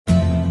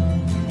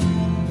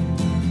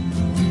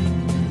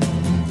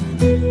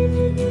Ground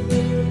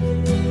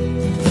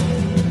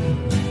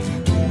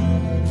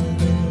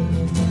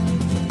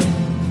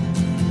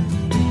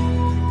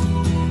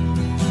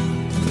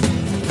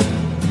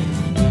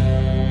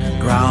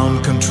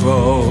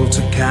control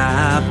to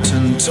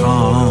Captain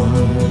Tom.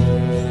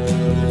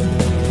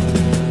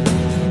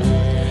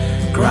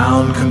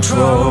 Ground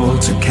control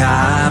to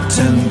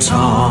Captain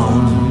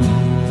Tom.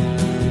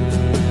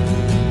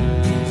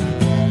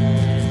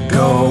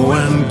 Go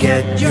and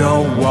get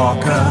your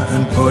walker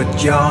and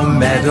put your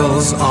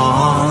medals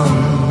on.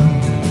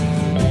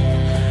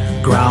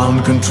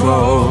 Ground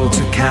control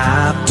to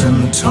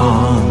Captain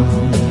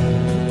Tom.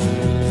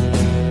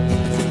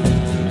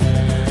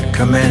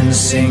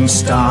 Commencing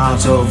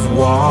start of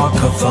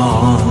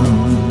walkathon.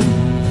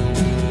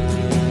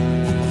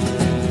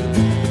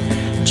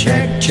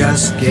 Check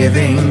Just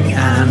Giving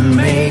and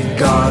may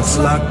God's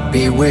luck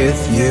be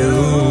with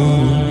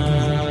you.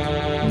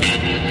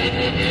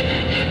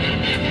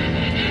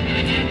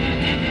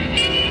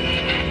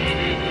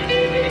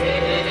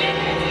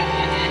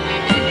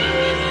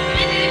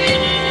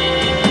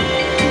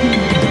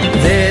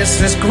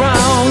 This is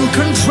ground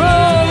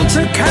control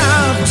to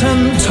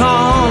Captain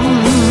Tom.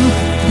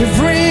 You've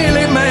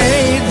really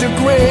made the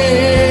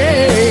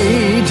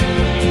grade,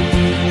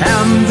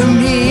 and the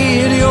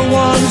media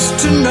wants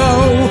to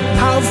know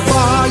how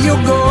far you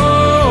go.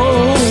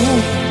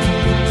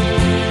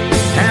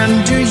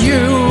 And do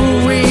you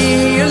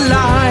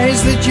realize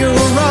that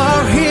you're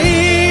our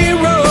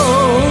hero?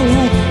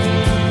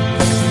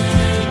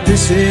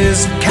 This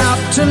is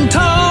Captain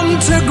Tom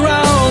to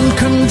ground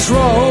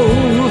control.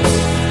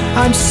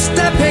 I'm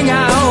stepping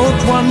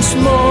out once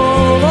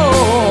more,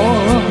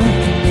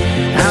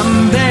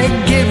 and they're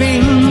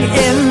giving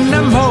in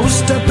the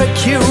most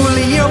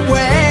peculiar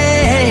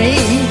way,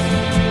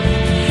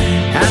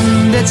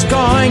 and it's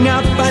going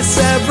up by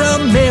several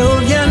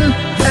million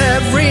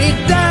every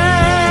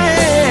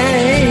day.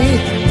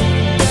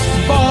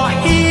 For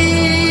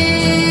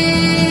here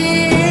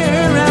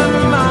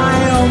am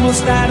I,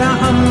 almost at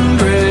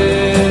 100.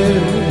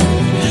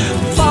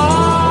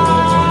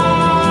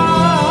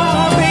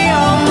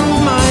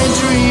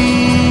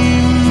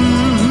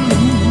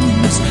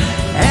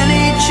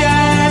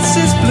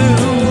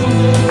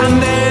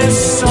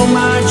 So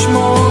much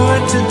more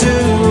to do.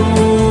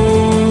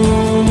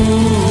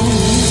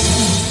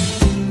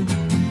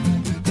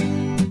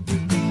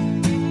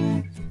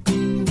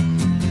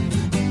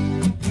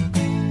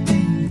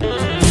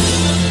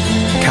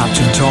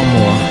 Captain Tom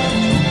Moore,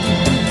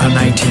 a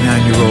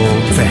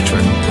 99-year-old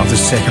veteran of the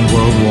Second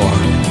World War,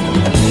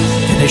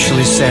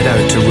 initially set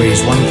out to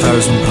raise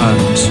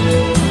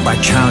 £1,000 by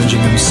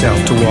challenging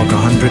himself to walk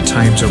 100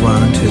 times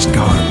around his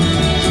garden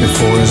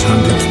before his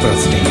 100th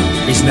birthday.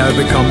 He's now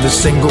become the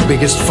single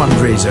biggest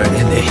fundraiser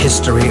in the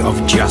history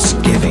of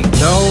Just Giving.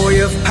 Though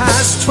you've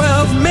passed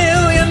 £12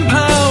 million,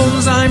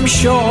 I'm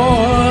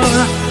sure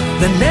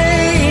the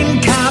name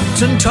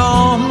Captain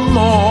Tom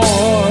Moore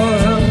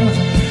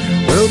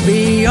will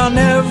be on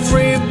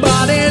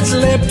everybody's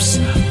lips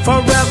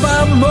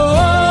forevermore,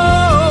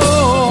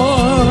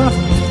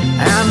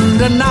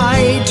 and a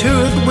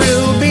knighthood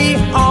will be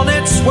on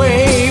its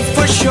way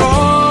for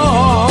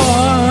sure.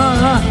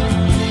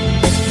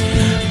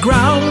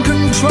 Ground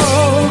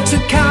control to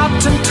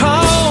Captain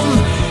Tom.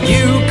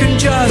 You can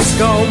just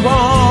go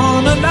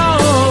on and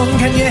on.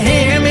 Can you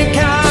hear me,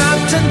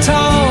 Captain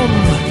Tom?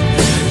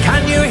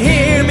 Can you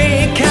hear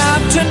me,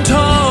 Captain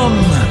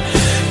Tom?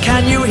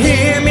 Can you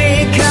hear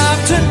me,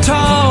 Captain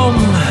Tom?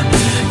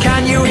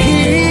 Can you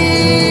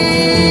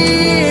hear?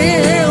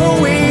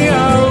 We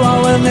are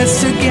all in this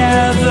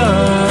together.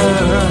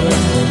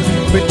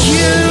 But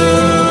you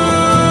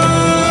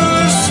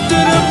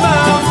stood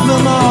above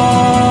them all.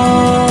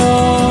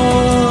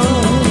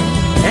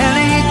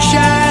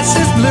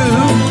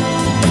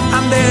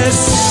 There's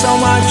so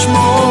much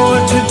more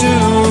to do.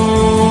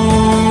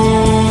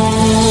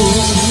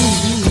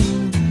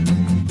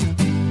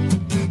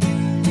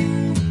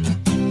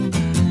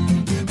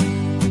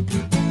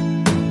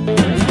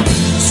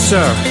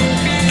 Sir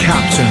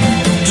Captain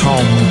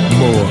Tom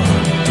Moore,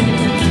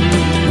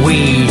 we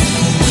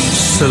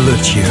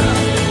salute you.